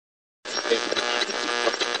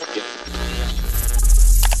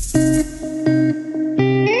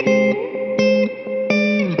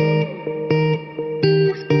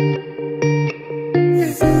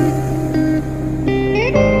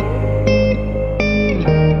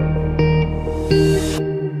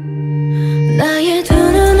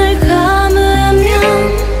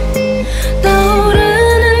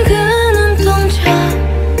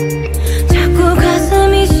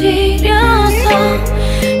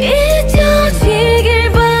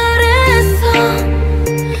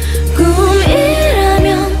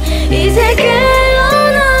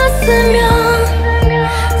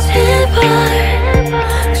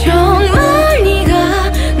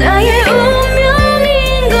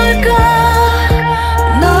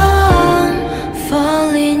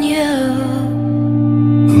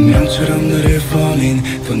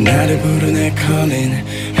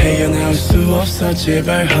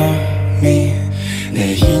제발 homie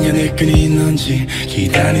내 인연의 끈이 넌지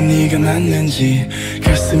기다린 네가 맞는지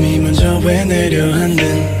가슴이 먼저 왜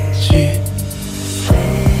내려앉는지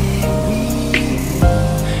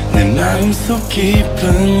내 마음속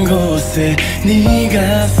깊은 곳에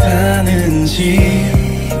네가 사는지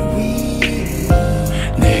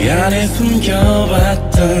내 안에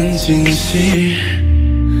숨겨왔던 진실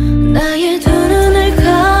나의 두 눈을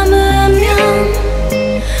감으면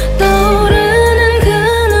떠오르는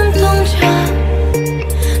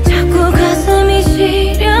자꾸 가슴이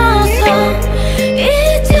시려서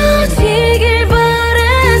잊혀지길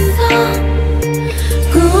바랬어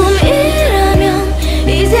꿈이라면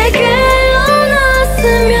이제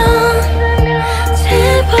깨어났으면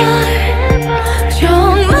제발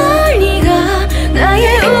정말 네가 나의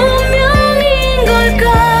운명인 걸까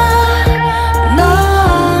난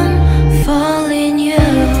falling you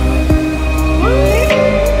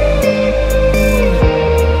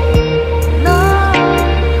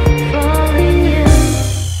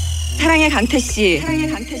강태씨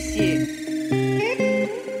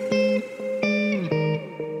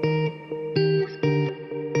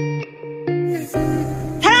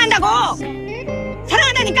사랑한다고!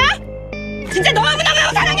 사랑한다니까? 진짜 너무너무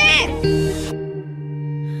사랑해!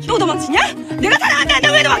 또 도망치냐? 내가 사랑한다는데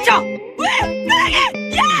왜 도망쳐? 왜? 사랑해!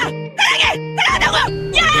 야! 사랑해! 사랑한다고!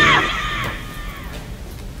 야!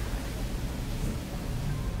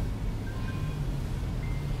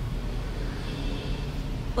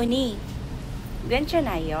 Uni,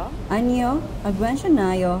 괜찮아요? 아니요,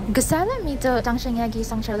 괜찮아요. Kesalam itu 당신에게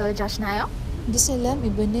상처를 줬나요? Kesalam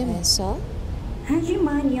이번에면서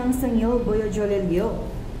하지만 영상을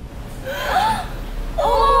보여줄래요.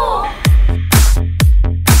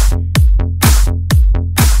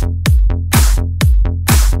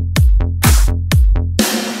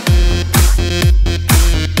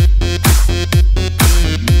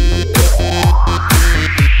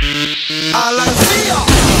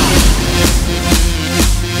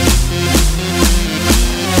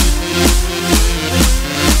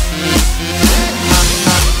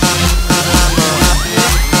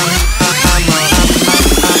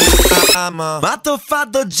 Mato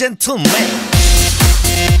fatto gentleman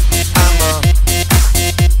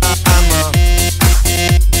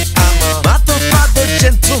Mato fatto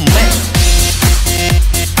gentleman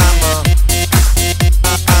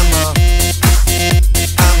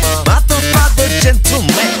Mato fatto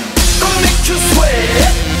gentleman Gonna make you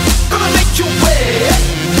sweat Gonna make you wet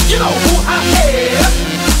You know who I am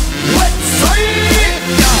Let's say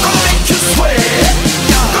Gonna make you sweat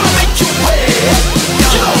Gonna make you wet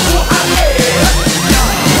You know who I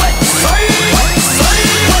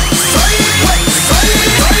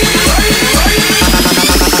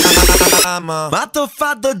am Mato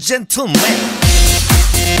fatto gentleman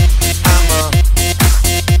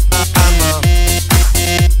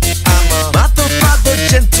Mato fatto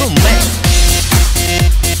gentleman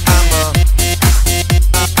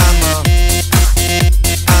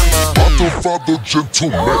Mato fatto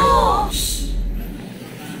gentleman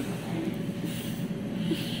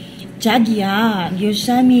자기야,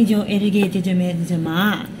 요즘이 좀 에르게이트 좀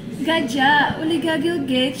해주마. Gajah, oleh gagal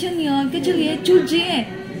gacanya, kecil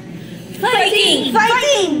cuci. Fighting!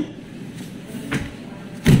 Fighting!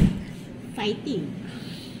 Fighting.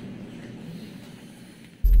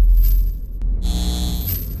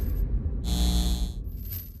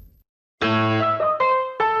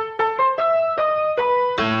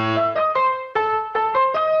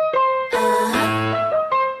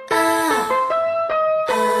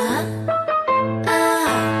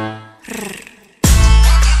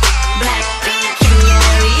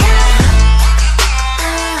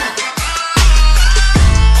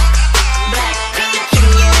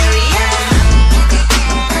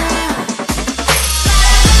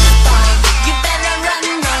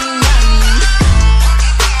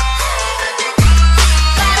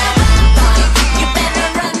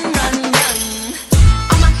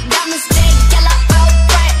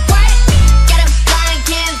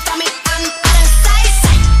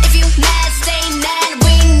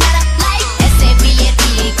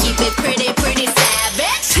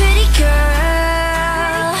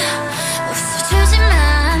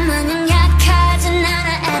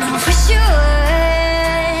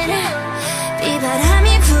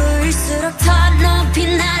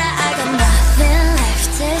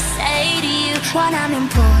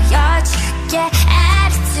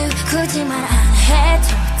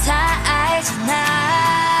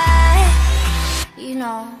 tonight. You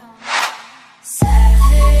know.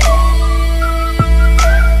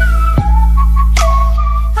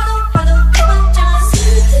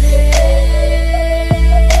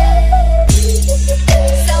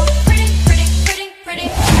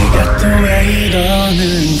 내가 또 왜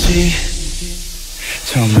이러는지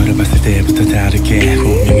처음 너를 봤을 때부터 다르게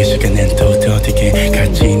운명의 시간엔 또 더디게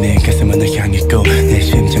같이 내 가슴은 널 향했고 내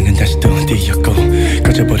심장은 다시 또 뛰었고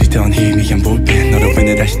꺼져버리던 희미한 불빛 너로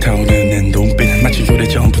인해 다시 타오르는 눈빛 마치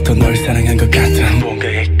오래전부터 널 사랑한